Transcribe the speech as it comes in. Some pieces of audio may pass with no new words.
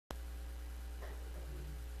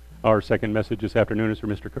Our second message this afternoon is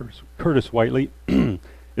from Mr. Curtis Whiteley. It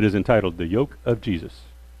is entitled, The Yoke of Jesus.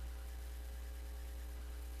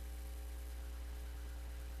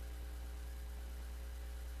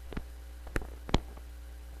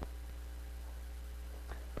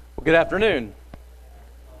 Well, good afternoon.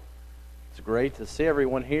 It's great to see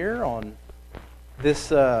everyone here on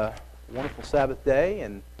this wonderful Sabbath day,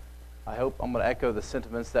 and I hope I'm going to echo the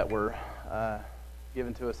sentiments that were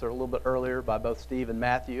given to us a little bit earlier by both Steve and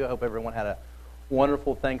Matthew. I hope everyone had a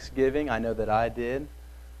wonderful Thanksgiving. I know that I did,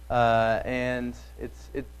 and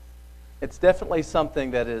it's definitely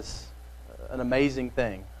something that is an amazing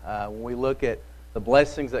thing when we look at the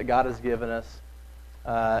blessings that God has given us,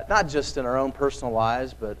 not just in our own personal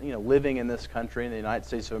lives, but living in this country, in the United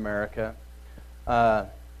States of America.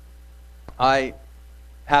 I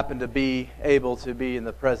happen to be able to be in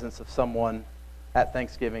the presence of someone at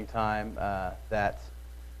Thanksgiving time that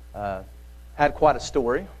had quite a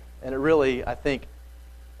story. And it really, I think,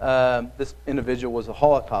 this individual was a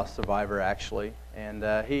Holocaust survivor, actually. And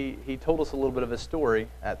he told us a little bit of his story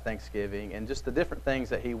at Thanksgiving and just the different things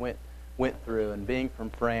that he went through, and being from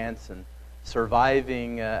France and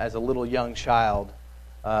surviving as a little young child,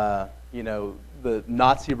 the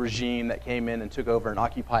Nazi regime that came in and took over and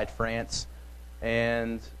occupied France.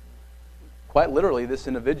 And quite literally, this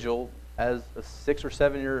individual, as a 6 or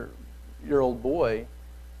 7 year old boy,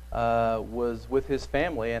 was with his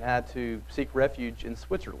family and had to seek refuge in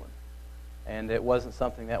Switzerland. And it wasn't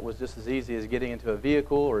something that was just as easy as getting into a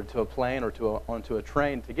vehicle or into a plane or onto a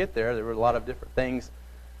train to get there. There were a lot of different things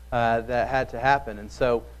that had to happen. And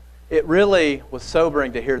so it really was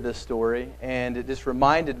sobering to hear this story, and it just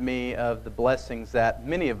reminded me of the blessings that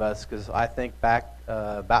many of us, because I think back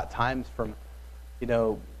about times from,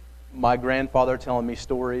 my grandfather telling me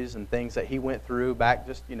stories and things that he went through back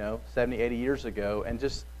just, 70, 80 years ago, and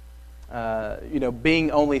just, being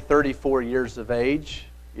only 34 years of age,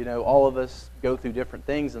 all of us go through different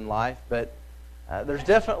things in life, but there's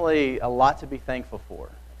definitely a lot to be thankful for,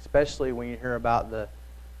 especially when you hear about the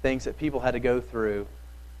things that people had to go through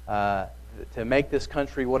to make this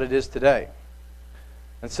country what it is today.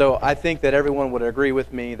 And so I think that everyone would agree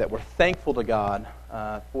with me that we're thankful to God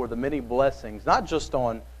for the many blessings, not just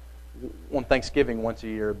on Thanksgiving once a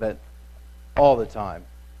year, but all the time.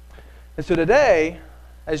 And so today,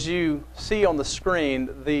 as you see on the screen,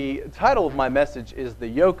 the title of my message is The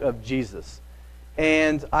Yoke of Jesus.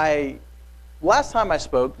 And last time I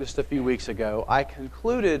spoke, just a few weeks ago, I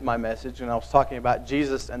concluded my message, and I was talking about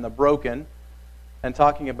Jesus and the broken, and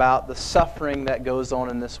talking about the suffering that goes on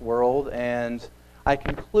in this world. And I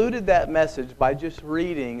concluded that message by just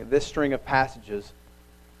reading this string of passages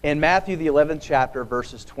in Matthew, the 11th chapter,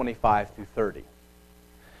 verses 25 through 30.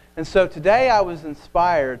 And so today I was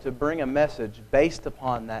inspired to bring a message based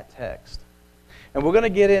upon that text. And we're going to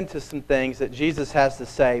get into some things that Jesus has to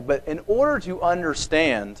say, but in order to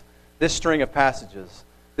understand this string of passages,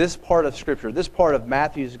 this part of Scripture, this part of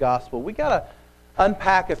Matthew's Gospel, we got to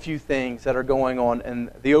unpack a few things that are going on in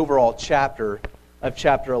the overall chapter of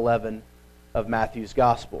chapter 11 of Matthew's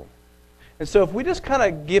Gospel. And so if we just kind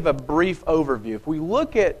of give a brief overview, if we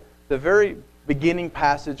look at the very beginning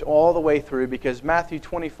passage all the way through, because Matthew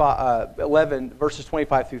 11, verses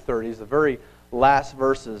 25 through 30 is the very last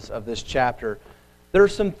verses of this chapter, there are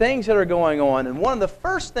some things that are going on. And one of the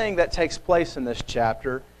first things that takes place in this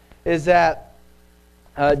chapter is that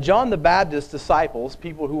John the Baptist's disciples,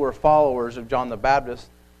 people who were followers of John the Baptist,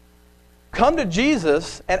 come to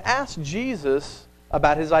Jesus and ask Jesus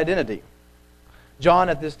about his identity. John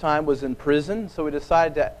at this time was in prison, so he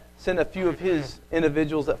decided to send a few of his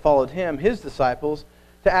individuals that followed him, his disciples,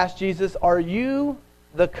 to ask Jesus, "Are you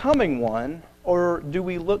the coming one, or do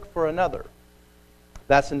we look for another?"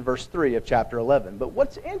 That's in verse 3 of chapter 11. But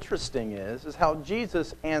what's interesting is how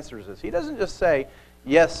Jesus answers this. He doesn't just say,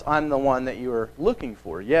 "Yes, I'm the one that you are looking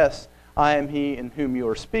for. Yes, I am he in whom you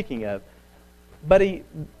are speaking of." But he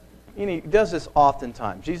does this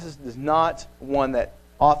oftentimes. Jesus is not one that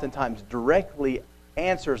oftentimes directly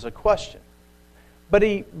answers a question. But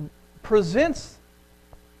he presents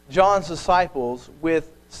John's disciples with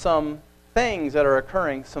some things that are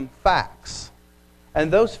occurring, some facts. And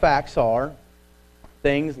those facts are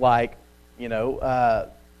things like, the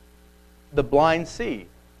blind see,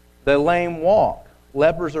 the lame walk,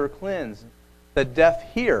 lepers are cleansed, the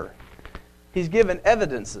deaf hear. He's given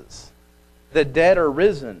evidences. The dead are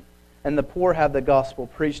risen, and the poor have the gospel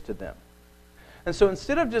preached to them. And so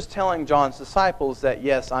instead of just telling John's disciples that,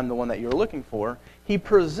 yes, I'm the one that you're looking for, he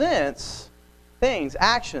presents things,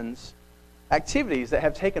 actions, activities that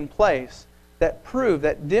have taken place that prove,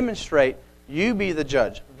 that demonstrate, you be the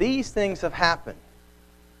judge. These things have happened.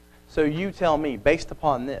 So you tell me, based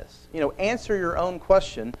upon this. Answer your own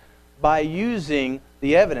question by using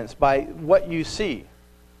the evidence, by what you see.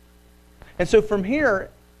 And so from here,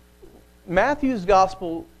 Matthew's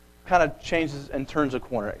gospel kind of changes and turns a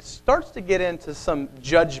corner. It starts to get into some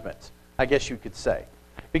judgment, I guess you could say.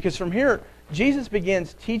 Because from here, Jesus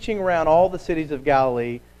begins teaching around all the cities of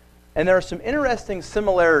Galilee, and there are some interesting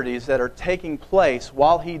similarities that are taking place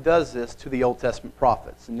while he does this to the Old Testament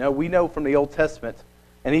prophets. We know from the Old Testament,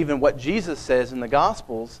 and even what Jesus says in the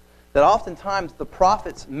Gospels, that oftentimes the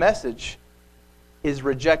prophet's message is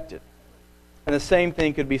rejected. And the same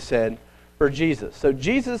thing could be said for Jesus. So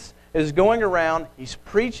Jesus is going around, he's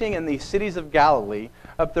preaching in these cities of Galilee,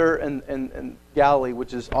 up there in Galilee,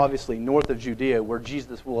 which is obviously north of Judea, where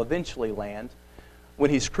Jesus will eventually land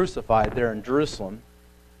when he's crucified there in Jerusalem.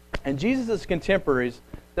 And Jesus' contemporaries,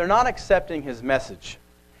 they're not accepting his message.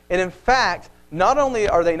 And in fact, not only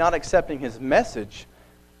are they not accepting his message,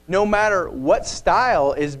 no matter what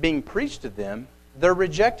style is being preached to them, they're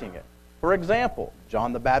rejecting it. For example,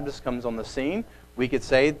 John the Baptist comes on the scene. We could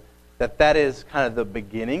say that is kind of the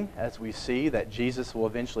beginning, as we see that Jesus will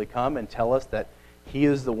eventually come and tell us that he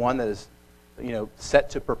is the one that is, set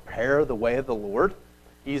to prepare the way of the Lord.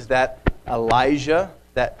 He's that Elijah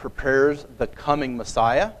that prepares the coming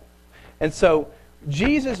Messiah. And so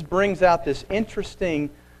Jesus brings out this interesting,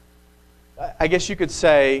 I guess you could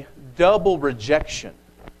say, double rejection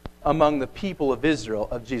among the people of Israel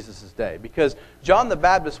of Jesus' day. Because John the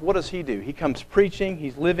Baptist, what does he do? He comes preaching,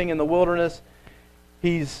 he's living in the wilderness,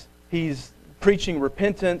 he's preaching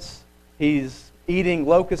repentance, he's eating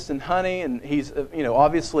locusts and honey, and he's,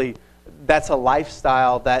 obviously that's a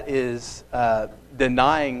lifestyle that is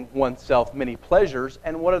denying oneself many pleasures.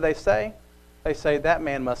 And what do they say? They say, that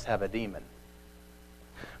man must have a demon.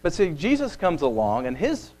 But see, Jesus comes along, and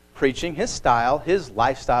his preaching, his style, his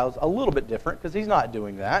lifestyle is a little bit different because he's not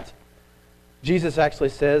doing that. Jesus actually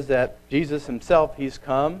says that Jesus himself, he's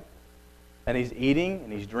come and he's eating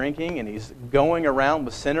and he's drinking and he's going around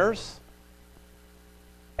with sinners.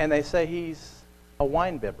 And they say he's a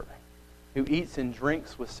winebibber who eats and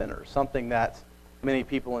drinks with sinners, something that many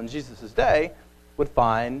people in Jesus' day would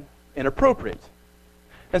find inappropriate.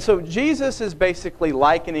 And so Jesus is basically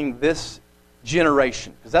likening this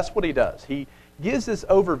generation, because that's what he does. He gives this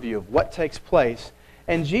overview of what takes place,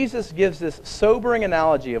 and Jesus gives this sobering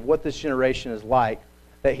analogy of what this generation is like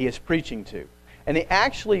that he is preaching to. And he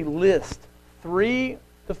actually lists 3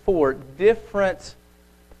 to 4 different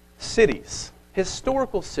cities,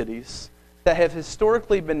 historical cities, that have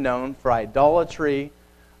historically been known for idolatry,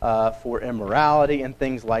 for immorality, and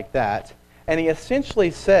things like that. And he essentially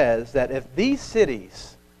says that if these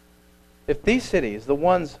cities, the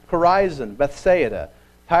ones Chorazin, Bethsaida,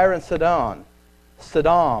 Tyre and Sidon,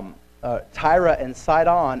 Tyre and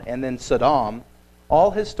Sidon, and then Sodom,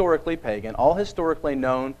 all historically pagan, all historically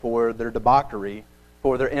known for their debauchery,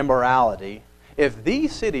 for their immorality, if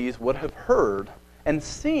these cities would have heard and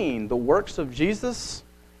seen the works of Jesus,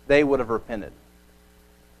 they would have repented.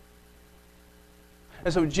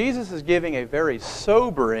 And so Jesus is giving a very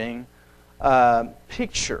sobering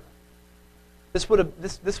picture. This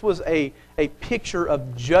was a picture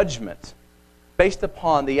of judgment based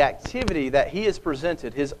upon the activity that he has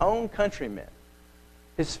presented his own countrymen,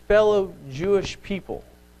 his fellow Jewish people,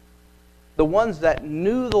 the ones that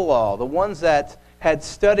knew the law, the ones that had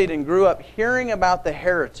studied and grew up hearing about the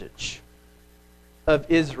heritage of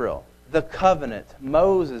Israel, the covenant,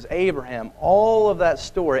 Moses, Abraham, all of that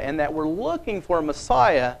story, and that were looking for a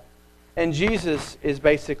Messiah, and Jesus is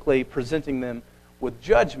basically presenting them with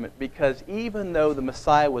judgment because even though the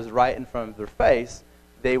Messiah was right in front of their face,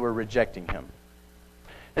 they were rejecting him.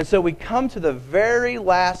 And so we come to the very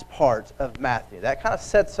last part of Matthew. That kind of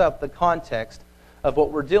sets up the context of what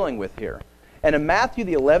we're dealing with here. And in Matthew,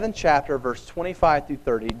 the 11th chapter, verse 25 through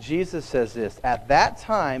 30, Jesus says this, "At that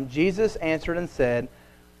time, Jesus answered and said,"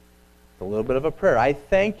 a little bit of a prayer, "I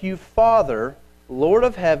thank you, Father, Lord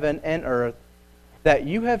of heaven and earth, that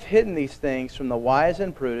you have hidden these things from the wise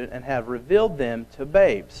and prudent and have revealed them to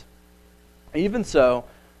babes. Even so,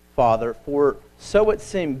 Father, for so it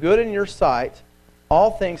seemed good in your sight,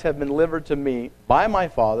 all things have been delivered to me by my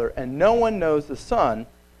Father, and no one knows the Son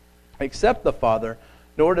except the Father,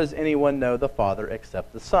 nor does anyone know the Father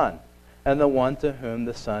except the Son, and the one to whom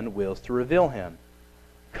the Son wills to reveal him.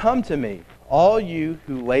 Come to me, all you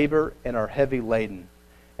who labor and are heavy laden,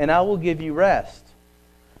 and I will give you rest.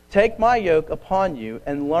 Take my yoke upon you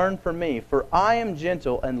and learn from me, for I am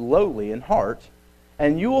gentle and lowly in heart,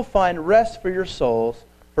 and you will find rest for your souls,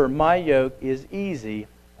 for my yoke is easy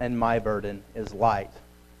and my burden is light."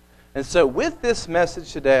 And so with this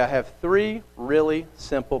message today, I have 3 really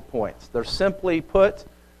simple points. They're simply put,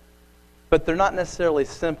 but they're not necessarily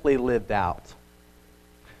simply lived out.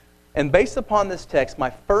 And based upon this text, my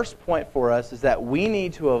first point for us is that we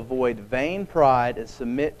need to avoid vain pride and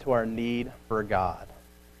submit to our need for God.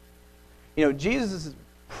 You know, Jesus'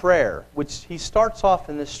 prayer, which he starts off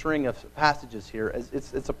in this string of passages here,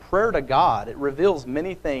 it's a prayer to God. It reveals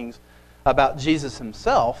many things about Jesus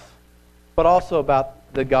himself, but also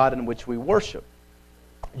about the God in which we worship.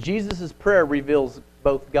 Jesus' prayer reveals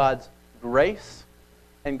both God's grace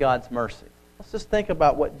and God's mercy. Let's just think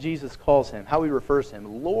about what Jesus calls him, how he refers to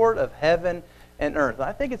him, Lord of heaven and earth. And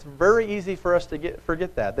I think it's very easy for us to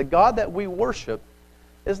forget that. The God that we worship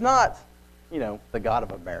is not, the God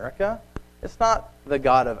of America. It's not the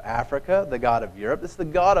God of Africa, the God of Europe. It's the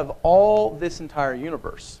God of all this entire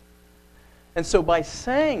universe. And so by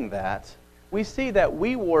saying that, we see that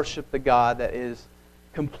we worship the God that is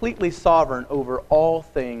completely sovereign over all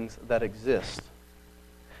things that exist.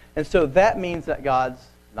 And so that means that God's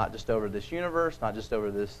not just over this universe, not just over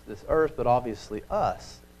this earth, but obviously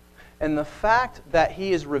us. And the fact that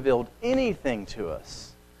he has revealed anything to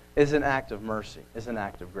us is an act of mercy, is an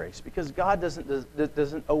act of grace. Because God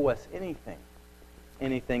doesn't owe us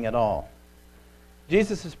anything at all.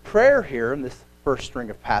 Jesus' prayer here in this first string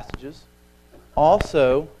of passages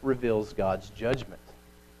also reveals God's judgment.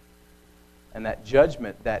 And that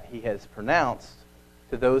judgment that he has pronounced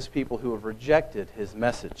to those people who have rejected his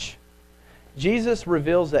message. Jesus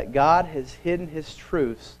reveals that God has hidden his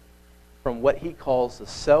truths from what he calls the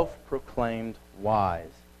self-proclaimed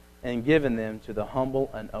wise and given them to the humble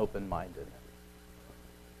and open-minded.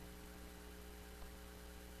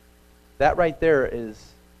 That right there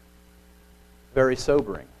is very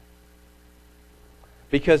sobering.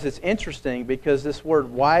 Because it's interesting, because this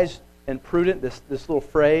word wise and prudent, this little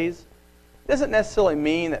phrase, doesn't necessarily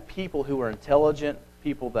mean that people who are intelligent,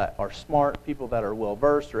 people that are smart, people that are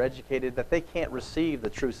well-versed or educated, that they can't receive the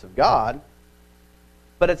truths of God.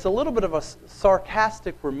 But it's a little bit of a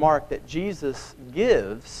sarcastic remark that Jesus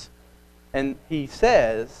gives, and he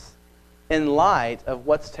says, in light of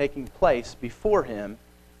what's taking place before him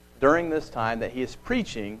during this time that he is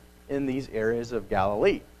preaching in these areas of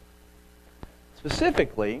Galilee.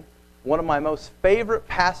 Specifically, one of my most favorite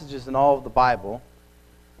passages in all of the Bible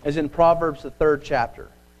is in Proverbs, the 3rd chapter,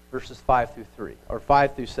 verses 5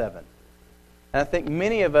 through 7. And I think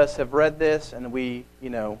many of us have read this, and we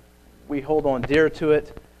hold on dear to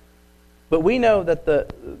it. But we know that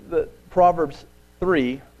the Proverbs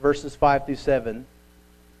 3, verses 5 through 7,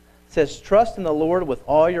 says, "Trust in the Lord with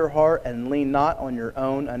all your heart and lean not on your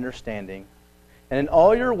own understanding. And in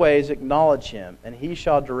all your ways acknowledge him, and he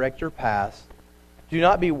shall direct your paths. Do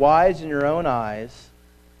not be wise in your own eyes.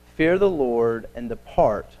 Fear the Lord and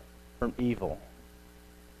depart from evil."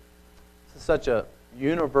 This is such a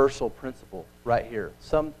universal principle right here.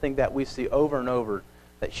 Something that we see over and over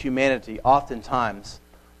that humanity oftentimes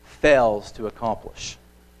fails to accomplish.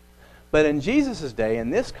 But in Jesus' day, in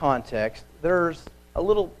this context, there's a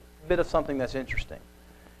little bit of something that's interesting.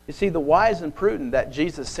 You see, the wise and prudent that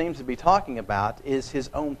Jesus seems to be talking about is his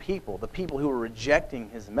own people, the people who are rejecting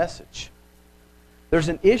his message. There's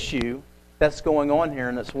an issue that's going on here,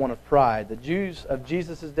 and it's one of pride. The Jews of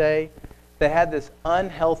Jesus' day, they had this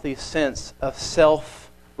unhealthy sense of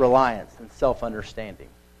self-reliance and self-understanding.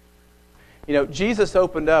 Jesus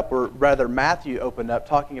opened up, or rather Matthew opened up,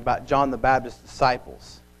 talking about John the Baptist's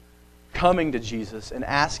disciples coming to Jesus and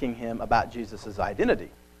asking him about Jesus' identity.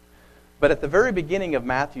 But at the very beginning of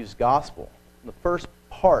Matthew's gospel, the first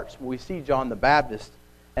parts where we see John the Baptist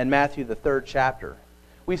and Matthew the 3rd chapter,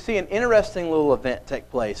 we see an interesting little event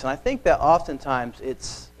take place. And I think that oftentimes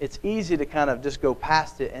it's easy to kind of just go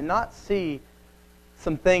past it and not see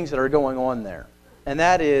some things that are going on there. And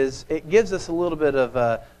that is, it gives us a little bit of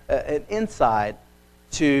an insight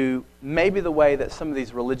to maybe the way that some of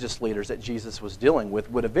these religious leaders that Jesus was dealing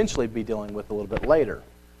with would eventually be dealing with a little bit later.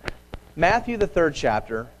 Matthew the 3rd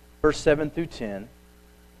chapter, verse 7 through 10,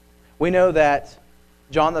 we know that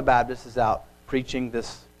John the Baptist is out preaching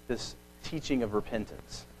this teaching of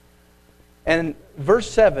repentance. And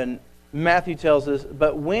verse 7, Matthew tells us,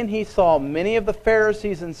 "But when he saw many of the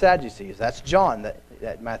Pharisees and Sadducees," that's John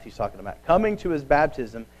that Matthew's talking about, "coming to his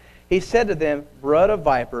baptism, he said to them, 'Brood of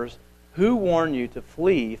vipers, who warned you to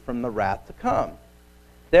flee from the wrath to come?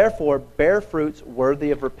 Therefore bear fruits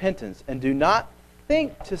worthy of repentance, and do not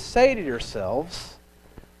think to say to yourselves,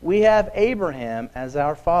 we have Abraham as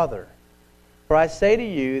our father. For I say to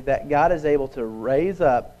you that God is able to raise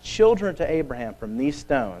up children to Abraham from these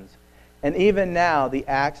stones, and even now the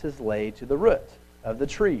axe is laid to the root of the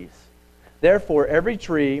trees. Therefore every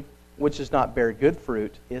tree which does not bear good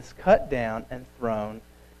fruit is cut down and thrown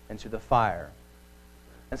into the fire.'"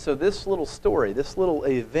 And so this little story, this little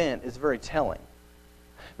event is very telling.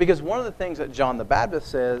 Because one of the things that John the Baptist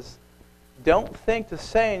says, don't think to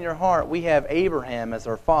say in your heart, we have Abraham as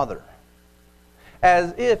our father.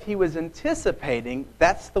 As if he was anticipating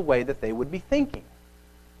that's the way that they would be thinking.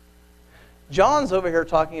 John's over here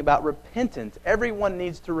talking about repentance. Everyone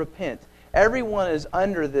needs to repent. Everyone is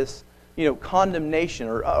under this, condemnation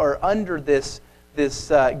or under this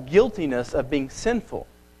guiltiness of being sinful.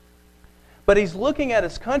 But he's looking at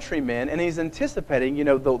his countrymen and he's anticipating,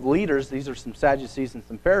 the leaders, these are some Sadducees and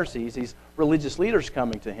some Pharisees, these religious leaders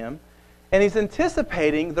coming to him, and he's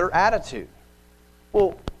anticipating their attitude.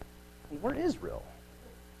 Well, we're Israel.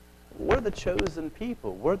 We're the chosen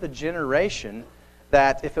people. We're the generation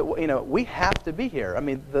that we have to be here. I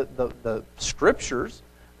mean, the scriptures,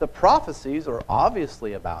 the prophecies are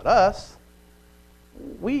obviously about us.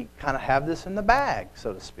 We kind of have this in the bag,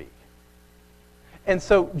 so to speak. And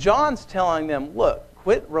so John's telling them, look,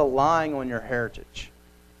 quit relying on your heritage.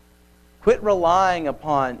 Quit relying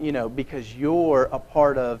upon, because you're a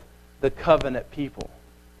part of the covenant people.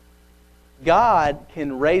 God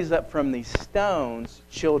can raise up from these stones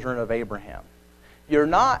children of Abraham. You're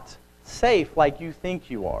not safe like you think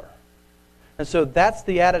you are. And so that's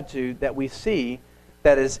the attitude that we see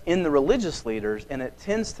that is in the religious leaders, and it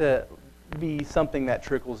tends to be something that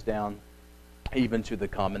trickles down even to the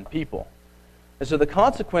common people. And so the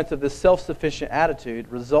consequence of this self-sufficient attitude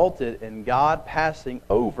resulted in God passing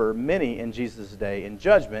over many in Jesus' day in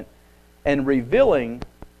judgment and revealing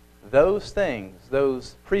those things,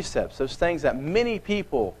 those precepts, those things that many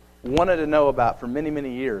people wanted to know about for many,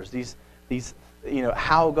 many years. These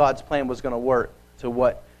how God's plan was going to work to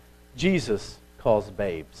what Jesus calls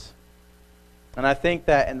babes. And I think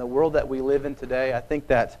that in the world that we live in today, I think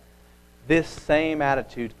that this same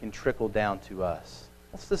attitude can trickle down to us.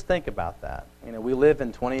 Let's just think about that. We live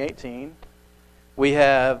in 2018. We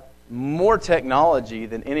have more technology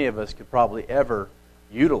than any of us could probably ever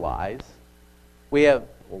utilize. We have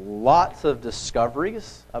lots of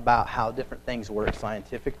discoveries about how different things work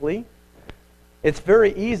scientifically. It's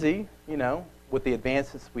very easy, with the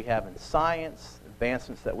advances we have in science,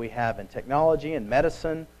 advancements that we have in technology and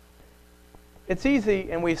medicine. It's easy,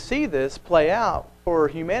 and we see this play out for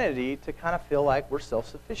humanity to kind of feel like we're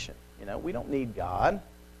self-sufficient. We don't need God.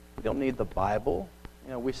 We don't need the Bible.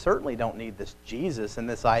 We certainly don't need this Jesus and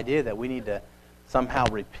this idea that we need to somehow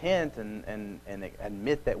repent and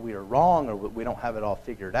admit that we are wrong or we don't have it all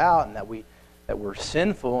figured out and that we're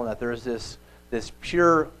sinful and that there's this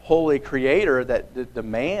pure, holy Creator that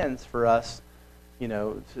demands for us,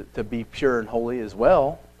 to be pure and holy as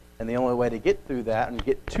well. And the only way to get through that and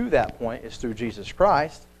get to that point is through Jesus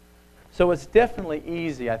Christ. So it's definitely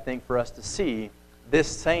easy, I think, for us to see this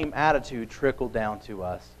same attitude trickle down to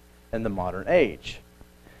us in the modern age.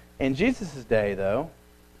 In Jesus' day, though,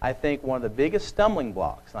 I think one of the biggest stumbling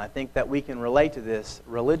blocks, and I think that we can relate to this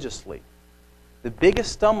religiously, the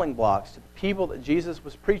biggest stumbling blocks to the people that Jesus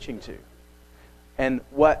was preaching to, and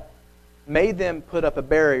what made them put up a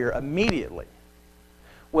barrier immediately,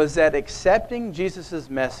 was that accepting Jesus'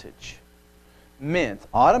 message meant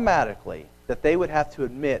automatically that they would have to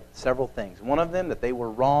admit several things. One of them, that they were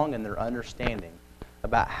wrong in their understanding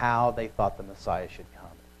about how they thought the Messiah should come.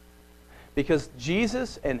 Because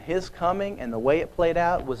Jesus and His coming and the way it played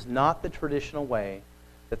out was not the traditional way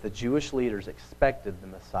that the Jewish leaders expected the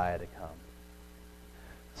Messiah to come.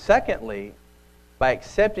 Secondly, by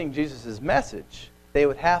accepting Jesus' message, they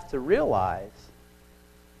would have to realize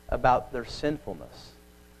about their sinfulness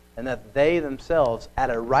and that they themselves, at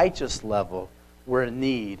a righteous level, were in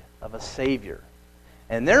need of a Savior.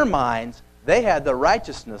 In their minds, they had the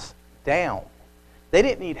righteousness down. They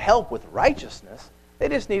didn't need help with righteousness. They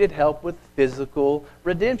just needed help with physical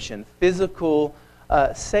redemption, physical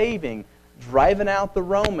saving, driving out the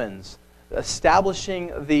Romans,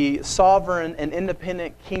 establishing the sovereign and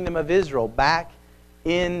independent kingdom of Israel back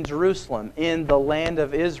in Jerusalem, in the land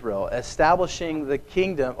of Israel, establishing the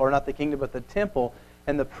kingdom, or not the kingdom, but the temple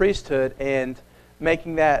and the priesthood, and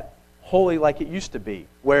making that holy like it used to be,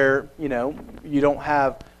 where, you don't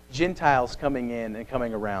have Gentiles coming in and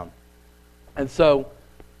coming around. And so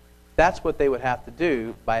that's what they would have to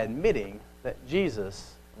do by admitting that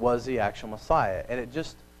Jesus was the actual Messiah. And it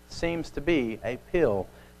just seems to be a pill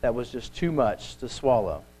that was just too much to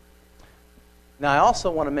swallow. Now, I also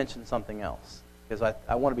want to mention something else, because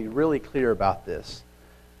I want to be really clear about this.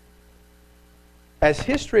 As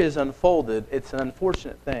history has unfolded, it's an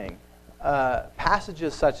unfortunate thing.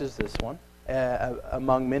 Passages such as this one,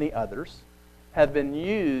 among many others, have been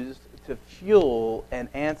used to fuel an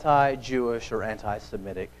anti-Jewish or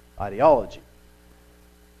anti-Semitic ideology.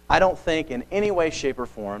 I don't think in any way, shape, or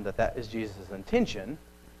form that is Jesus' intention,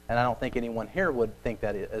 And I don't think anyone here would think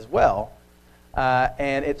that as well.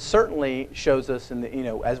 And it certainly shows us,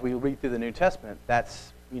 as we read through the New Testament,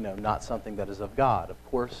 that's not something that is of God. Of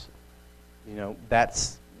course,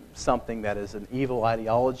 that's something that is an evil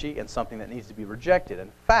ideology and something that needs to be rejected.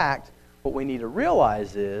 In fact, what we need to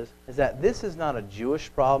realize is that this is not a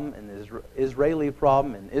Jewish problem, an Israeli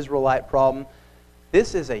problem, an Israelite problem.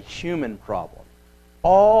 This is a human problem.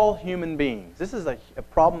 All human beings. This is a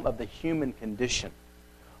problem of the human condition.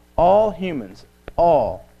 All humans,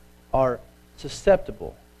 all are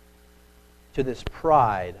susceptible to this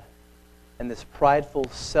pride and this prideful,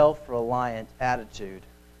 self-reliant attitude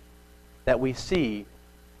that we see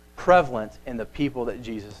prevalent in the people that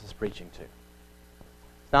Jesus is preaching to.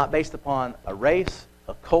 It's not based upon a race,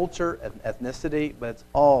 a culture, an ethnicity, but it's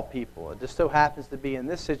all people. It just so happens to be in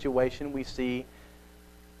this situation we see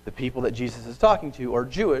the people that Jesus is talking to are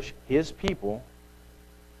Jewish, his people,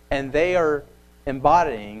 and they are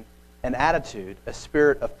embodying an attitude, a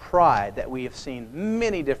spirit of pride that we have seen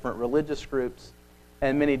many different religious groups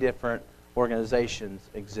and many different organizations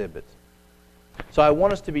exhibit. So I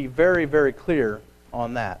want us to be very, very clear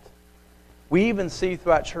on that. We even see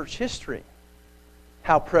throughout church history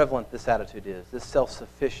how prevalent this attitude is, this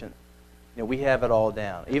self-sufficient. We have it all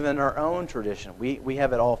down. Even in our own tradition, we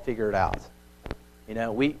have it all figured out.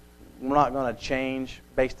 We're not going to change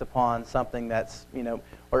based upon something that's,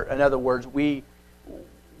 or in other words, we're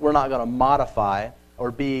not going to modify or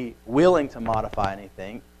be willing to modify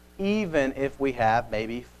anything, even if we have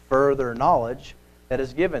maybe further knowledge that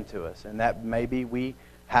is given to us. And that maybe we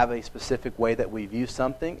have a specific way that we view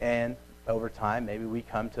something, and over time maybe we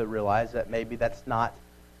come to realize that maybe that's not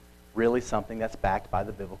really something that's backed by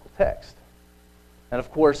the biblical text. And of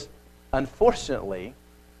course, unfortunately,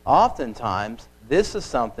 oftentimes this is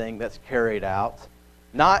something that's carried out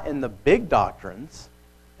not in the big doctrines,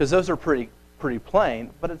 because those are pretty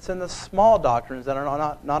plain, but it's in the small doctrines that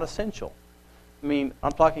are not essential. I'm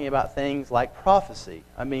talking about things like prophecy.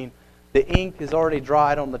 The ink is already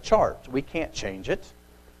dried on the chart. We can't change it,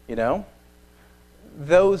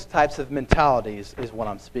 Those types of mentalities is what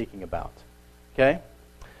I'm speaking about, okay?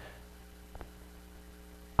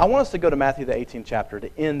 I want us to go to Matthew the 18th chapter to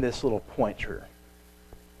end this little point here.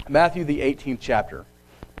 Matthew the 18th chapter.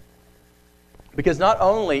 Because not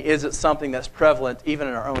only is it something that's prevalent even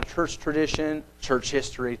in our own church tradition, church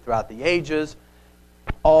history throughout the ages,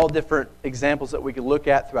 all different examples that we could look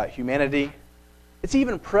at throughout humanity, it's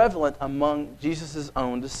even prevalent among Jesus'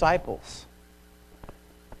 own disciples.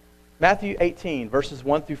 Matthew 18, verses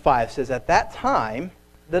 1 through 5 says, "At that time,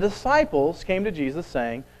 the disciples came to Jesus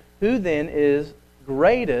saying, 'Who then is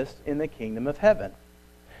greatest in the kingdom of heaven?'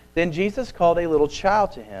 Then Jesus called a little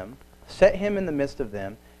child to him, set him in the midst of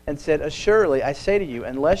them, and said, 'Assuredly, I say to you,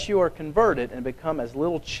 unless you are converted and become as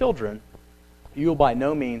little children, you will by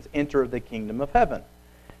no means enter the kingdom of heaven.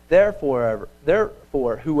 Therefore,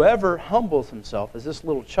 whoever humbles himself as this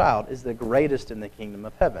little child is the greatest in the kingdom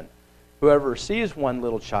of heaven. Whoever receives one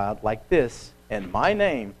little child like this in my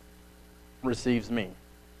name receives me.'"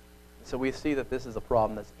 So we see that this is a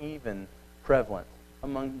problem that's even prevalent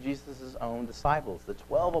among Jesus' own disciples, the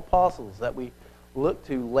 12 apostles that we look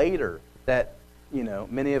to later, that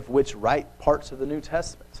many of which write parts of the New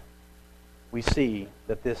Testament. We see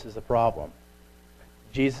that this is a problem.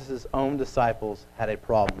 Jesus' own disciples had a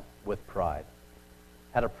problem with pride.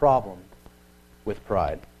 Had a problem with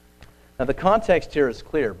pride. Now the context here is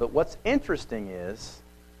clear, but what's interesting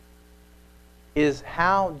is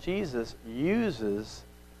how Jesus uses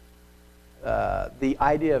the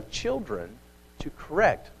idea of children to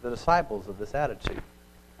correct the disciples of this attitude.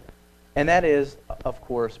 And that is, of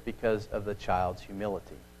course, because of the child's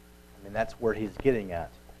humility. That's where he's getting at.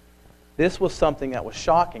 This was something that was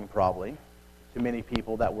shocking, probably, to many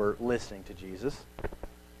people that were listening to Jesus.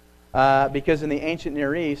 Because in the ancient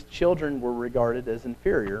Near East, children were regarded as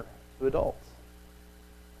inferior to adults.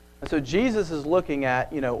 And so Jesus is looking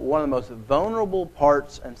at, one of the most vulnerable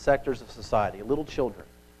parts and sectors of society, little children.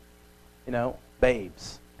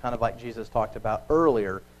 Babes, kind of like Jesus talked about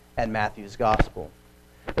earlier in Matthew's Gospel.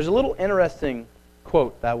 There's a little interesting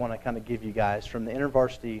quote that I want to kind of give you guys from the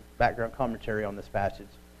InterVarsity background commentary on this passage.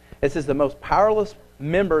 It says, "The most powerless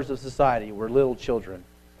members of society were little children.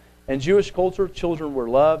 In Jewish culture, children were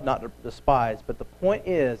loved, not despised, but the point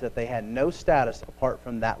is that they had no status apart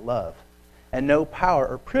from that love, and no power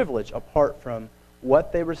or privilege apart from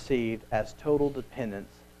what they received as total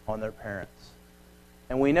dependence on their parents."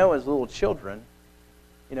 And we know as little children,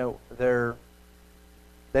 they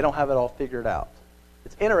don't have it all figured out.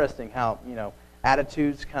 It's interesting how,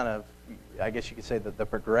 attitudes kind of, I guess you could say that the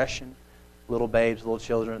progression, little babes, little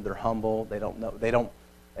children, they're humble, they don't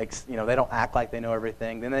they don't act like they know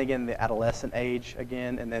everything. Then they get in the adolescent age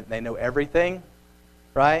again, and then they know everything,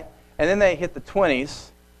 right? And then they hit the 20s.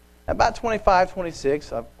 About 25,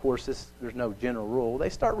 26, of course, there's no general rule. They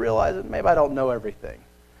start realizing, maybe I don't know everything.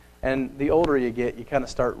 And the older you get, you kind of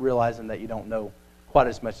start realizing that you don't know quite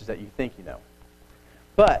as much as that you think you know.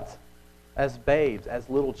 But as babes, as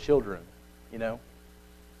little children,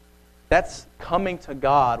 that's coming to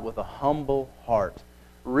God with a humble heart.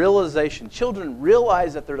 Realization. Children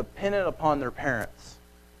realize that they're dependent upon their parents.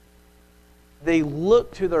 They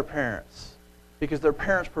look to their parents because their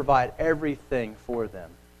parents provide everything for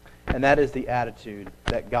them. And that is the attitude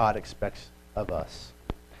that God expects of us.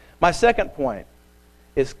 My second point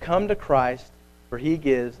is come to Christ, for He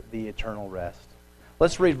gives the eternal rest.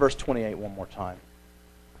 Let's read verse 28 one more time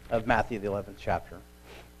of Matthew, the 11th chapter.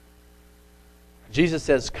 Jesus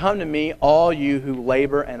says, "Come to me, all you who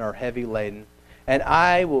labor and are heavy laden, and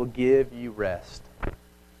I will give you rest."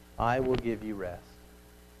 I will give you rest.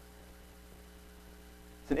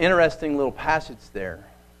 It's an interesting little passage there.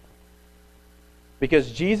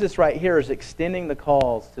 Because Jesus right here is extending the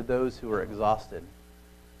calls to those who are exhausted.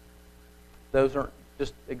 Those aren't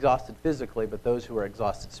just exhausted physically, but those who are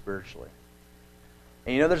exhausted spiritually.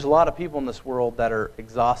 And there's a lot of people in this world that are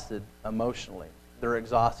exhausted emotionally. They're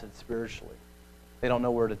exhausted spiritually. They don't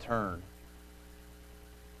know where to turn.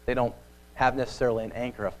 They don't have necessarily an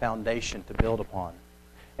anchor, a foundation to build upon.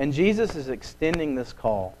 And Jesus is extending this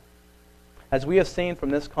call. As we have seen from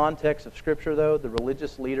this context of Scripture, though, the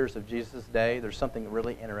religious leaders of Jesus' day, there's something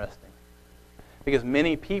really interesting. Because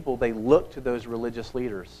many people, they look to those religious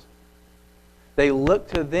leaders. They look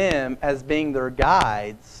to them as being their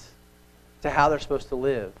guides to how they're supposed to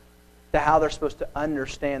live, to how they're supposed to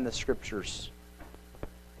understand the Scriptures.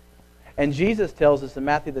 And Jesus tells us in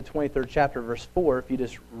Matthew the 23rd chapter, verse 4, if you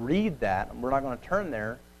just read that, and we're not going to turn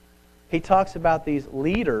there, He talks about these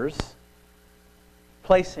leaders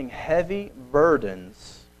placing heavy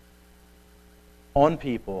burdens on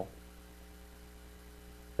people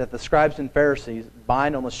that the scribes and Pharisees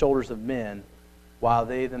bind on the shoulders of men while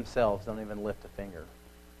they themselves don't even lift a finger.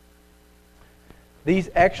 These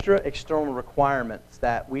extra external requirements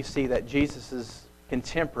that we see that Jesus'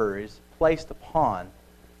 contemporaries placed upon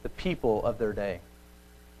the people of their day.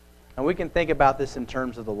 And we can think about this in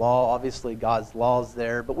terms of the law. Obviously, God's law is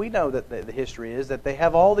there, but we know that the history is that they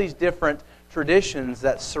have all these different traditions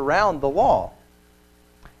that surround the law.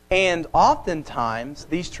 And oftentimes,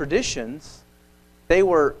 these traditions, they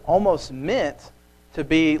were almost meant to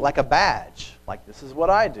be like a badge. Like, this is what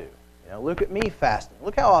I do. Look at me fasting.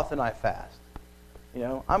 Look how often I fast.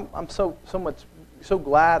 I'm so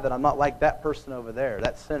glad that I'm not like that person over there,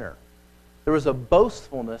 that sinner. There was a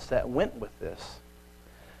boastfulness that went with this.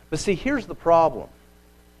 But see, here's the problem.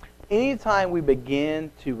 Anytime we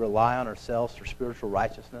begin to rely on ourselves for spiritual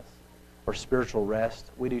righteousness or spiritual rest,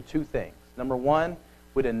 we do two things. Number one,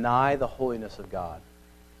 we deny the holiness of God.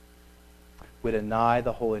 We deny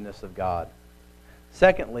the holiness of God.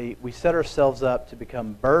 Secondly, we set ourselves up to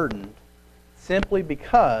become burdened simply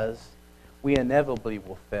because we inevitably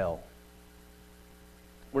will fail.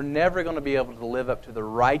 We're never going to be able to live up to the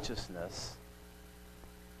righteousness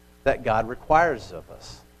that God requires of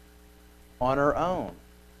us on our own,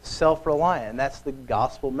 self-reliant. And that's the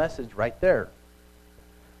gospel message right there.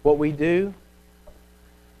 What we do,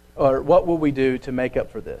 or what will we do to make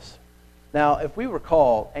up for this? Now, if we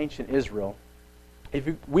recall ancient Israel,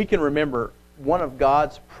 we can remember one of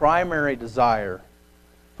God's primary desire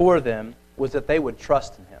for them was that they would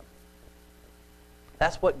trust in Him.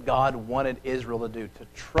 That's what God wanted Israel to do, to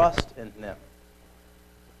trust in Him,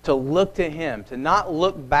 to look to Him, to not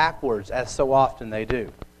look backwards as so often they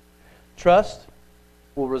do. Trust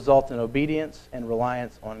will result in obedience and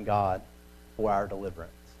reliance on God for our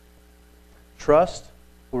deliverance. Trust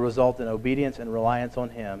will result in obedience and reliance on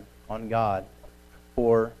Him, on God,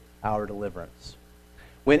 for our deliverance.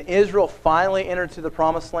 When Israel finally entered to the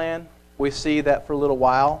Promised Land, we see that for a little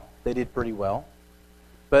while they did pretty well.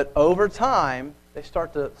 But over time, they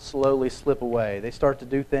start to slowly slip away. They start to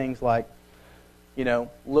do things like,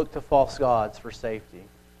 look to false gods for safety.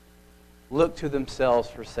 Look to themselves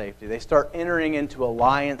for safety. They start entering into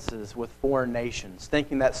alliances with foreign nations,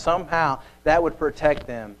 thinking that somehow that would protect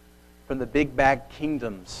them from the big bad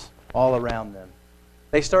kingdoms all around them.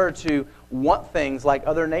 They started to want things like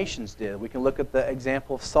other nations did. We can look at the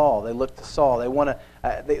example of Saul. They look to Saul. They want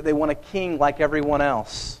a king like everyone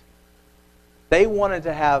else. They wanted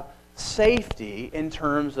to have safety in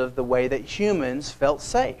terms of the way that humans felt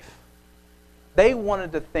safe. They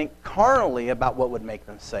wanted to think carnally about what would make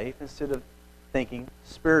them safe instead of thinking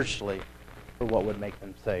spiritually for what would make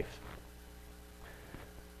them safe.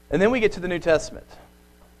 And then we get to the New Testament.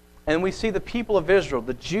 And we see the people of Israel,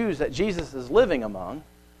 the Jews that Jesus is living among,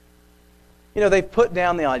 they've put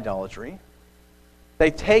down the idolatry.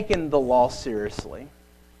 They've taken the law seriously.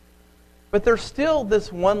 But there's still this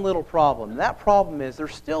one little problem. And that problem is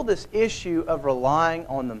there's still this issue of relying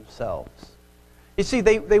on themselves. You see,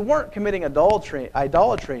 they weren't committing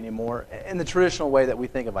idolatry anymore in the traditional way that we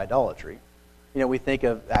think of idolatry. We think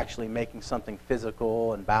of actually making something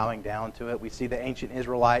physical and bowing down to it. We see the ancient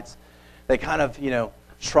Israelites, they kind of,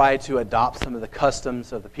 try to adopt some of the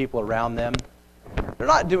customs of the people around them. They're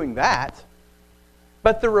not doing that,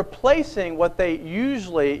 but they're replacing what they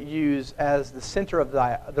usually use as the center of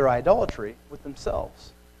their idolatry with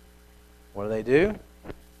themselves. What do?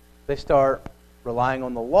 They start relying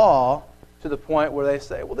on the law to the point where they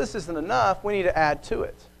say, well, this isn't enough, we need to add to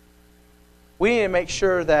it. We need to make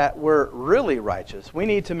sure that we're really righteous. We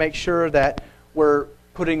need to make sure that we're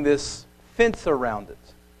putting this fence around it.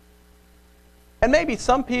 And maybe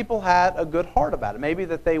some people had a good heart about it. Maybe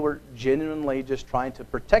that they were genuinely just trying to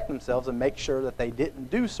protect themselves and make sure that they didn't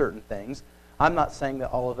do certain things. I'm not saying that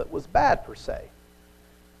all of it was bad per se.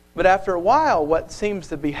 But after a while, what seems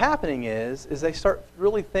to be happening is they start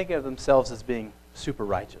really thinking of themselves as being super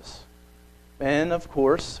righteous. And of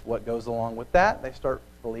course, what goes along with that, they start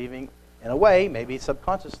believing, in a way, maybe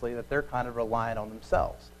subconsciously, that they're kind of relying on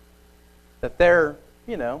themselves. That they're,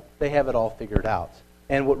 they have it all figured out.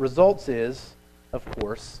 And what results is, of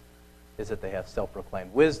course, is that they have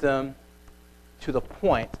self-proclaimed wisdom to the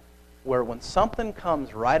point where when something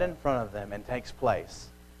comes right in front of them and takes place,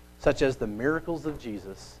 such as the miracles of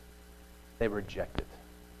Jesus, they reject it.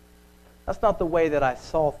 That's not the way that I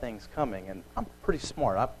saw things coming, and I'm pretty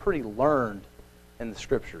smart. I'm pretty learned in the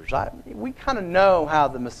Scriptures. We kind of know how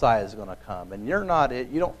the Messiah is going to come, and you're not it.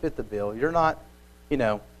 You don't fit the bill. You're not, we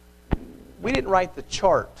didn't write the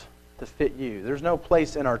chart to fit you. There's no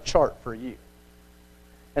place in our chart for you.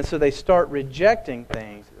 And so they start rejecting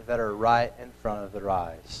things that are right in front of their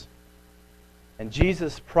eyes. And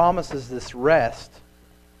Jesus promises this rest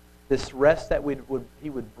that He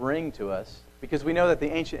would bring to us, because we know that the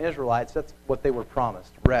ancient Israelites, that's what they were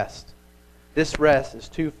promised, rest. This rest is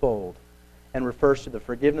twofold and refers to the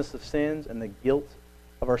forgiveness of sins and the guilt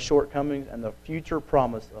of our shortcomings and the future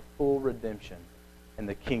promise of full redemption in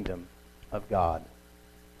the kingdom of God.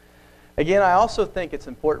 Again, I also think it's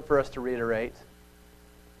important for us to reiterate,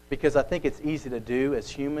 because I think it's easy to do as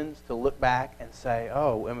humans to look back and say,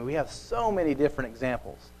 we have so many different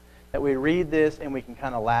examples that we read this and we can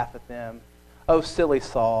kind of laugh at them. Oh, silly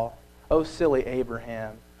Saul. Oh, silly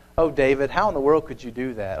Abraham. Oh, David, how in the world could you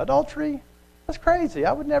do that? Adultery? That's crazy.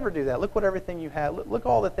 I would never do that. Look what everything you had. Look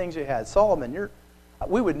all the things you had. Solomon,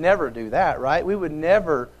 we would never do that, right? We would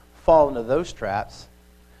never fall into those traps.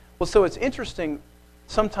 Well, so it's interesting.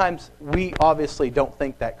 Sometimes we obviously don't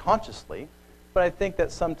think that consciously, but I think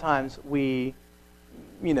that sometimes we,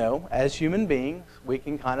 as human beings, we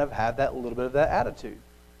can kind of have that little bit of that attitude.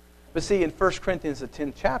 But see, in 1 Corinthians, the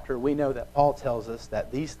 10th chapter, we know that Paul tells us that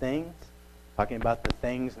these things, talking about the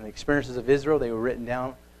things and the experiences of Israel, they were written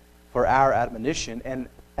down for our admonition and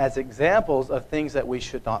as examples of things that we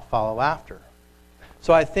should not follow after.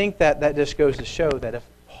 So I think that just goes to show that if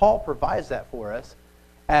Paul provides that for us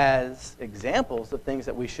as examples of things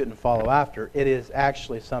that we shouldn't follow after, it is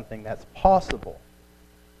actually something that's possible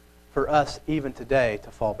for us even today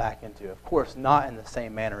to fall back into. Of course, not in the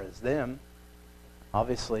same manner as them,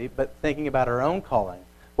 obviously, but thinking about our own calling,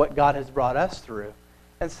 what God has brought us through.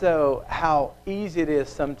 And so how easy it is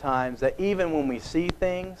sometimes that even when we see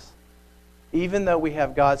things, even though we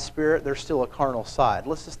have God's Spirit, there's still a carnal side.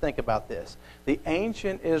 Let's just think about this. The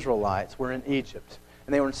ancient Israelites were in Egypt,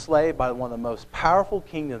 and they were enslaved by one of the most powerful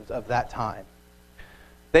kingdoms of that time.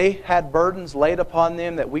 They had burdens laid upon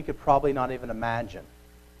them that we could probably not even imagine.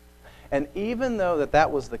 And even though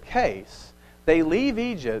that was the case, they leave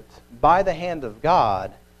Egypt by the hand of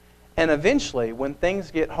God, and eventually, when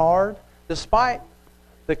things get hard, despite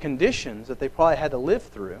the conditions that they probably had to live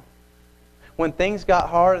through, when things got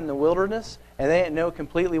hard in the wilderness and they didn't know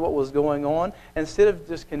completely what was going on, instead of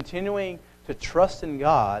just continuing to trust in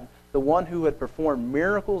God, the one who had performed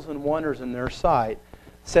miracles and wonders in their sight,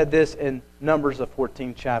 said this in Numbers, the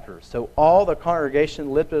 14th chapter. So all the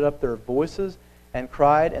congregation lifted up their voices and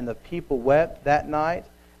cried, and the people wept that night.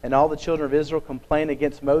 And all the children of Israel complained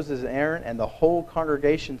against Moses and Aaron, and the whole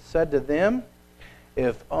congregation said to them,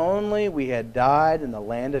 if only we had died in the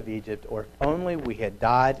land of Egypt, or if only we had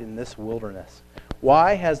died in this wilderness.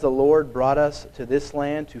 Why has the Lord brought us to this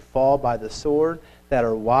land to fall by the sword, that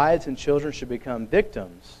our wives and children should become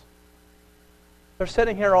victims? They're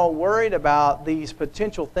sitting here all worried about these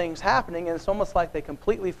potential things happening, and it's almost like they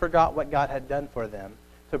completely forgot what God had done for them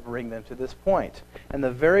to bring them to this point. And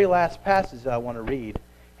the very last passage that I want to read,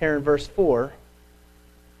 here in verse 4,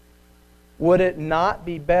 would it not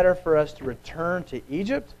be better for us to return to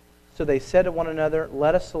Egypt? So they said to one another,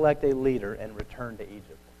 let us select a leader and return to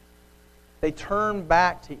Egypt. They turned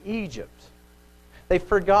back to Egypt. They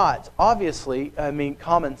forgot. Obviously,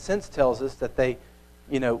 common sense tells us that they,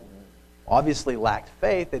 obviously lacked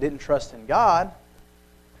faith. They didn't trust in God.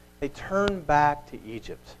 They turned back to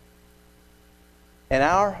Egypt. In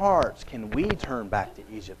our hearts, can we turn back to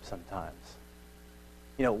Egypt sometimes?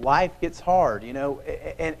 Life gets hard,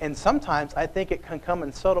 and sometimes I think it can come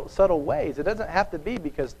in subtle ways. It doesn't have to be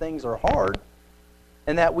because things are hard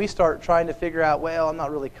and that we start trying to figure out, well, I'm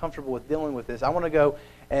not really comfortable with dealing with this. I want to go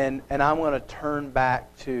and I'm going to turn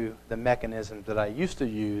back to the mechanisms that I used to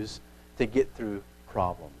use to get through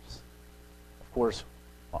problems. Of course,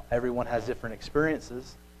 everyone has different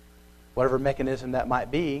experiences, whatever mechanism that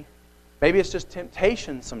might be. Maybe it's just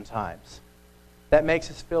temptation sometimes that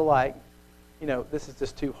makes us feel like, this is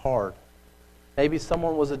just too hard. Maybe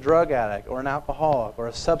someone was a drug addict or an alcoholic or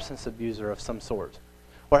a substance abuser of some sort,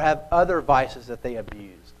 or have other vices that they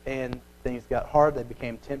abused, and things got hard, they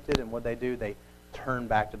became tempted, and what they do, they turn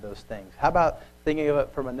back to those things. How about thinking of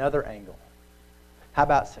it from another angle? How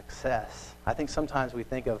about success? I think sometimes we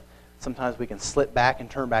can slip back and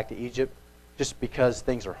turn back to Egypt just because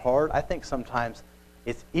things are hard. I think sometimes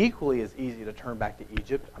it's equally as easy to turn back to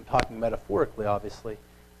Egypt. I'm talking metaphorically, obviously,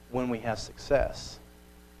 when we have success.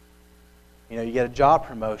 You get a job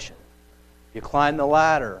promotion. You climb the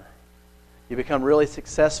ladder. You become really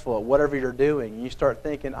successful at whatever you're doing. And you start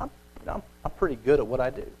thinking, I'm pretty good at what I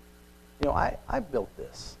do. I built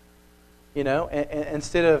this. And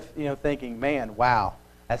instead of thinking, man, wow,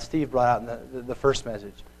 as Steve brought out in the first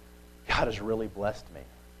message, God has really blessed me.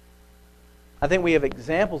 I think we have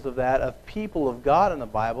examples of that, of people of God in the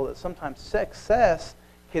Bible, that sometimes success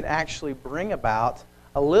can actually bring about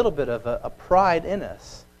a little bit of a pride in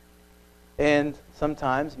us. And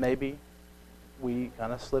sometimes maybe we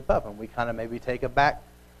kind of slip up and we kind of maybe take a back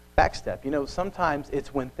step. Sometimes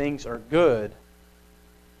it's when things are good.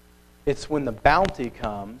 It's when the bounty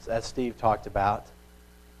comes, as Steve talked about,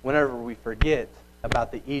 whenever we forget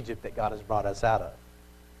about the Egypt that God has brought us out of.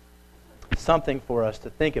 Something for us to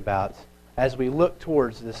think about as we look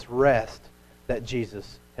towards this rest that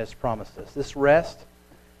Jesus has promised us. This rest,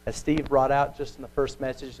 as Steve brought out just in the first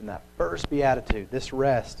message, in that first beatitude, this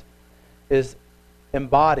rest is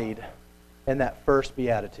embodied in that first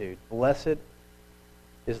beatitude. Blessed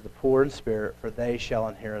is the poor in spirit, for they shall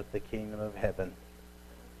inherit the kingdom of heaven.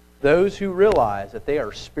 Those who realize that they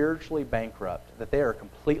are spiritually bankrupt, that they are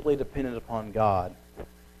completely dependent upon God,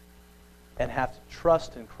 and have to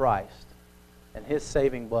trust in Christ and His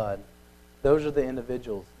saving blood, those are the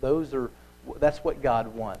individuals. That's what God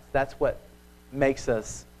wants. That's what makes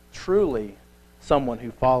us truly someone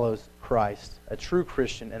who follows Christ, a true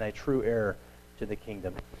Christian and a true heir to the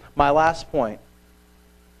kingdom. My last point,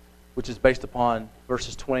 which is based upon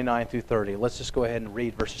verses 29 through 30. Let's just go ahead and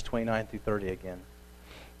read verses 29 through 30 again.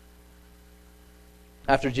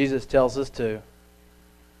 After Jesus tells us to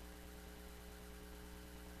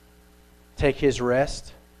take His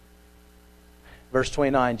rest, verse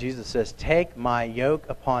 29, Jesus says, "Take my yoke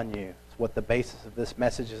upon you." It's what the basis of this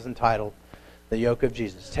message is entitled, the yoke of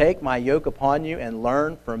Jesus. "Take my yoke upon you and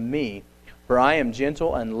learn from me, for I am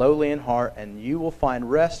gentle and lowly in heart, and you will find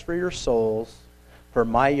rest for your souls. For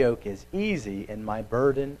my yoke is easy and my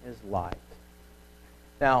burden is light."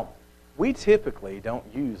 Now, we typically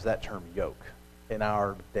don't use that term yoke in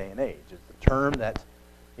our day and age. It's a term that,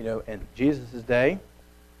 in Jesus' day,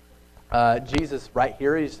 Jesus right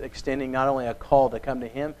here, He's extending not only a call to come to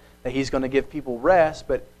Him, that He's going to give people rest,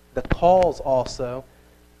 but the call's also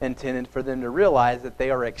intended for them to realize that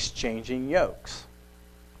they are exchanging yokes.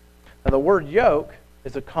 Now, the word yoke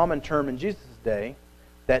is a common term in Jesus' day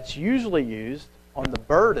that's usually used on the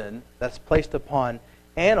burden that's placed upon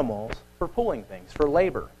animals for pulling things, for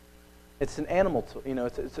labor. It's an animal,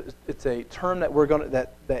 it's a term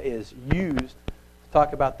that that is used to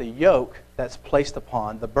talk about the yoke that's placed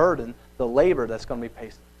upon, the burden, the labor that's going to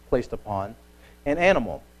be placed upon an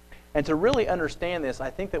animal. And to really understand this,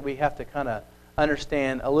 I think that we have to kind of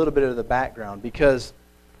understand a little bit of the background, because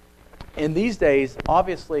in these days,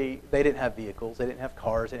 obviously, they didn't have vehicles, they didn't have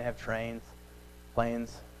cars, they didn't have trains,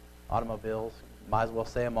 planes, automobiles. Might as well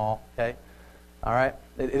say them all, okay? All right?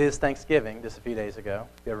 It is Thanksgiving, just a few days ago.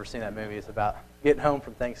 If you've ever seen that movie, it's about getting home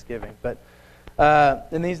from Thanksgiving. But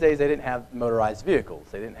in these days, they didn't have motorized vehicles.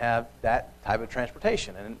 They didn't have that type of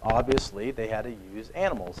transportation. And obviously, they had to use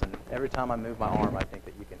animals. And every time I move my arm, I think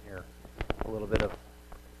that you can hear a little bit of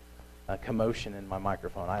commotion in my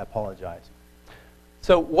microphone. I apologize.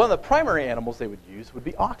 So one of the primary animals they would use would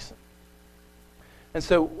be oxen. And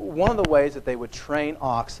so one of the ways that they would train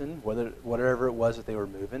oxen, whatever it was that they were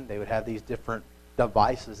moving, they would have these different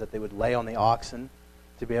devices that they would lay on the oxen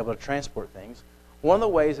to be able to transport things. One of the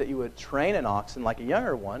ways that you would train an oxen, like a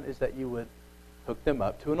younger one, is that you would hook them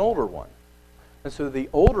up to an older one. And so the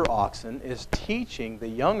older oxen is teaching the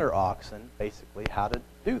younger oxen, basically, how to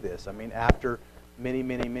do this. I mean, after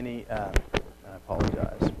many, I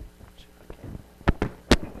apologize.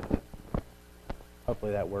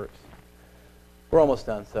 Hopefully that works. We're almost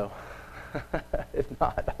done, so if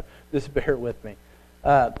not, just bear with me.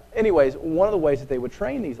 Anyways, one of the ways that they would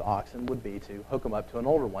train these oxen would be to hook them up to an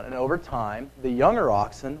older one. And over time, the younger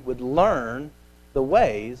oxen would learn the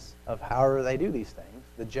ways of how they do these things,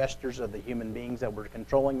 the gestures of the human beings that were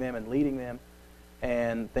controlling them and leading them,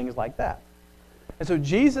 and things like that. And so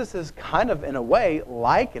Jesus is kind of, in a way,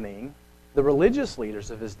 likening the religious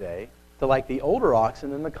leaders of his day to like the older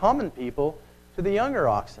oxen and the common people to the younger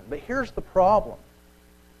oxen. But here's the problem.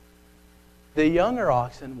 The younger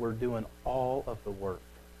oxen were doing all of the work.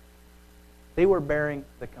 They were bearing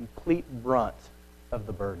the complete brunt of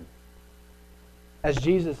the burden. As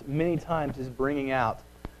Jesus many times is bringing out,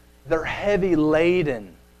 they're heavy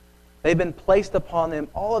laden. They've been placed upon them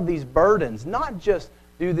all of these burdens, not just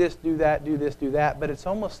do this, do that, do this, do that, but it's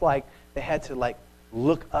almost like they had to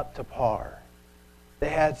look up to par. They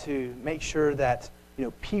had to make sure that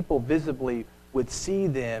people visibly would see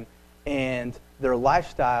them, and their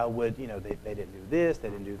lifestyle would, they didn't do this, they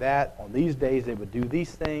didn't do that. On these days, they would do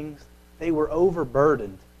these things. They were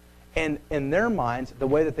overburdened. And in their minds, the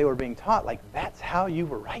way that they were being taught, that's how you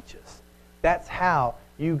were righteous. That's how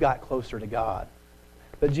you got closer to God.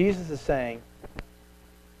 But Jesus is saying,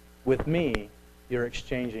 with me, you're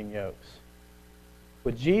exchanging yokes.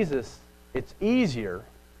 With Jesus, it's easier,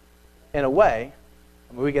 in a way.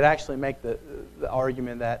 I mean, we could actually make the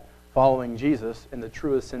argument that following Jesus, in the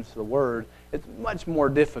truest sense of the word, it's much more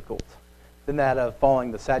difficult than that of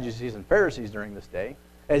following the Sadducees and Pharisees during this day,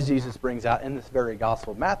 as Jesus brings out in this very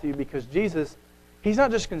Gospel of Matthew, because Jesus, he's not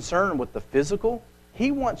just concerned with the physical.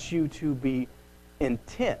 He wants you to be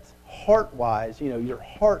intent, heart-wise, your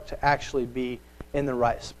heart to actually be in the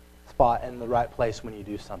right spot and the right place when you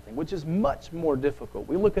do something, which is much more difficult.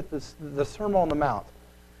 We look at the Sermon on the Mount.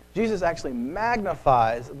 Jesus actually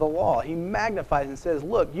magnifies the law. He magnifies and says,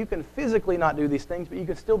 look, you can physically not do these things, but you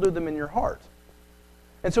can still do them in your heart.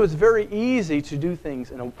 And so it's very easy to do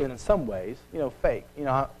things in some ways, fake.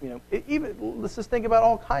 Even let's just think about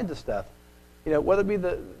all kinds of stuff. Whether it be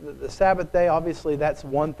the Sabbath day, obviously that's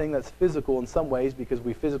one thing that's physical in some ways because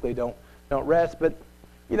we physically don't rest. But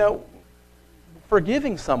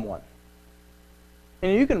forgiving someone.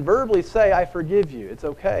 And you can verbally say, I forgive you. It's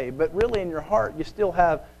okay. But really in your heart, you still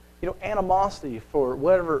have animosity for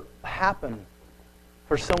whatever happened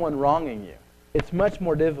for someone wronging you. It's much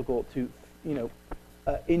more difficult to,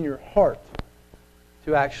 in your heart,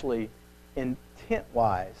 to actually,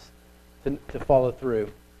 intent-wise, to follow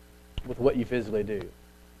through with what you physically do.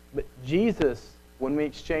 But Jesus, when we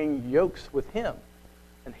exchange yokes with him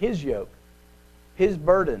and his yoke, his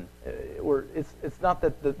burden, it's not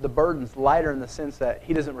that the burden's lighter in the sense that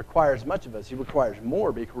he doesn't require as much of us. He requires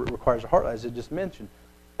more because it requires a heart, as I just mentioned.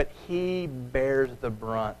 But he bears the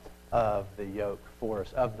brunt of the yoke for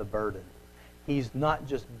us, of the burden. He's not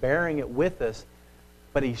just bearing it with us,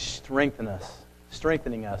 but he's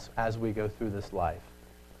strengthening us as we go through this life.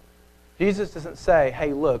 Jesus doesn't say,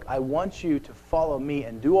 hey, look, I want you to follow me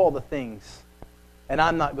and do all the things, and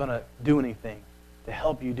I'm not going to do anything to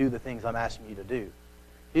help you do the things I'm asking you to do.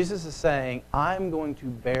 Jesus is saying, I'm going to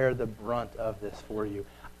bear the brunt of this for you.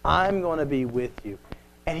 I'm going to be with you.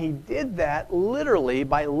 And he did that literally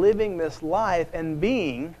by living this life and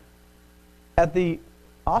being at the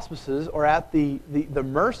auspices or at the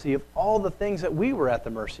mercy of all the things that we were at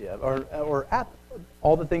the mercy of, or at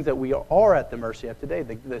all the things that we are at the mercy of today,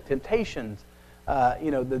 the temptations,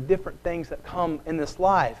 the different things that come in this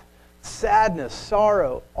life, sadness,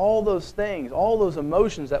 sorrow, all those things, all those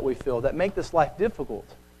emotions that we feel that make this life difficult.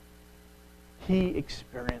 He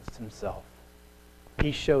experienced himself.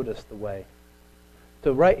 He showed us the way.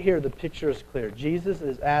 So right here, the picture is clear. Jesus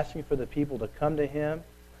is asking for the people to come to him,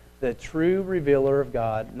 the true revealer of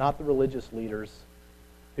God, not the religious leaders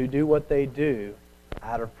who do what they do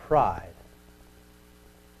out of pride,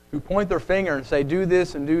 who point their finger and say, do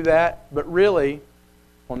this and do that, but really,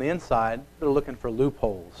 on the inside, they're looking for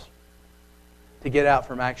loopholes to get out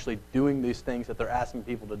from actually doing these things that they're asking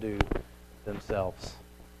people to do themselves.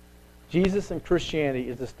 Jesus and Christianity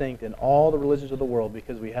is distinct in all the religions of the world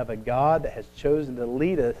because we have a God that has chosen to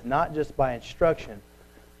lead us not just by instruction,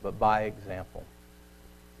 but by example.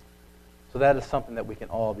 So that is something that we can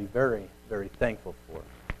all be very, very thankful for.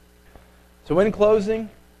 So in closing,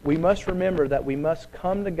 we must remember that we must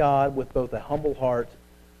come to God with both a humble heart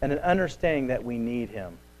and an understanding that we need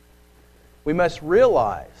Him. We must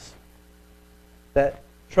realize that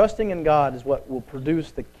trusting in God is what will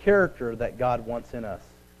produce the character that God wants in us.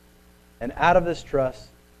 And out of this trust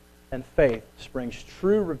and faith springs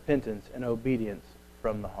true repentance and obedience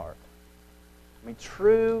from the heart. I mean,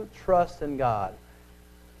 true trust in God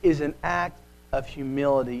is an act of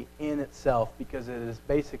humility in itself, because it is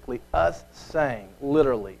basically us saying,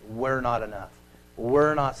 literally, we're not enough.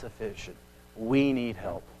 We're not sufficient. We need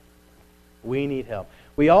help. We need help.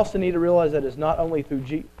 We also need to realize that it is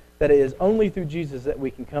only through Jesus that we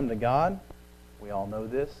can come to God. We all know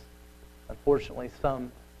this. Unfortunately,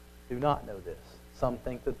 some do not know this. Some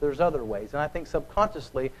think that there's other ways. And I think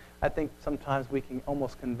subconsciously, sometimes we can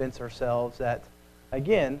almost convince ourselves that,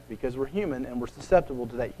 again, because we're human and we're susceptible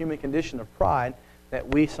to that human condition of pride,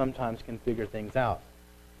 that we sometimes can figure things out.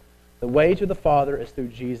 The way to the Father is through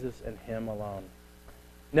Jesus and Him alone.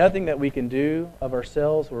 Nothing that we can do of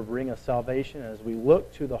ourselves will bring us salvation. As we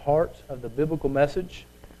look to the heart of the biblical message,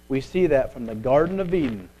 we see that from the Garden of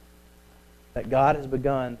Eden, that God has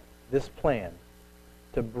begun this plan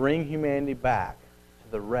to bring humanity back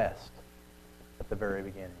to the rest at the very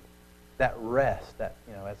beginning. That rest, that,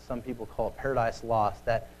 as some people call it, paradise lost,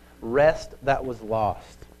 that rest that was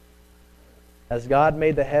lost. As God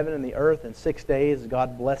made the heaven and the earth in 6 days,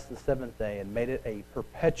 God blessed the seventh day and made it a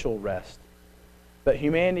perpetual rest. But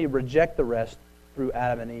humanity rejected the rest through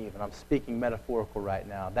Adam and Eve, and I'm speaking metaphorical right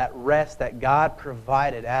now. That rest that God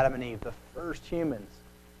provided Adam and Eve, the first humans,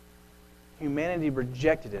 humanity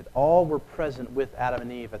rejected it. All were present with Adam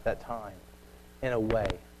and Eve at that time, in a way.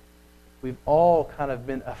 We've all kind of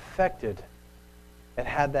been affected and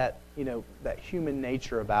had that, that human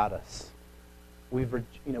nature about us. We've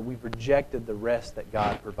rejected the rest that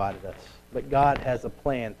God provided us. But God has a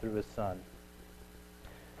plan through His Son.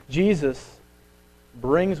 Jesus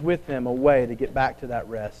brings with Him a way to get back to that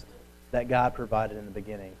rest that God provided in the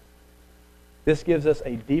beginning. This gives us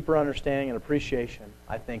a deeper understanding and appreciation,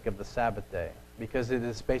 I think, of the Sabbath day, because it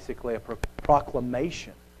is basically a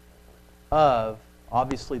proclamation of,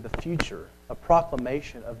 obviously, the future, a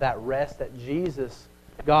proclamation of that rest that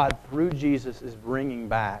God, through Jesus, is bringing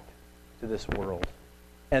back to this world,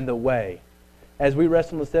 and the way. As we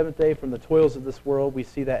rest on the seventh day from the toils of this world, we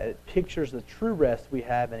see that it pictures the true rest we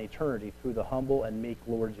have in eternity through the humble and meek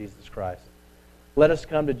Lord Jesus Christ. Let us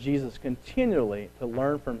come to Jesus continually to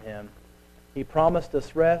learn from Him. He promised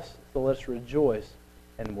us rest, so let us rejoice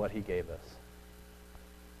in what He gave us.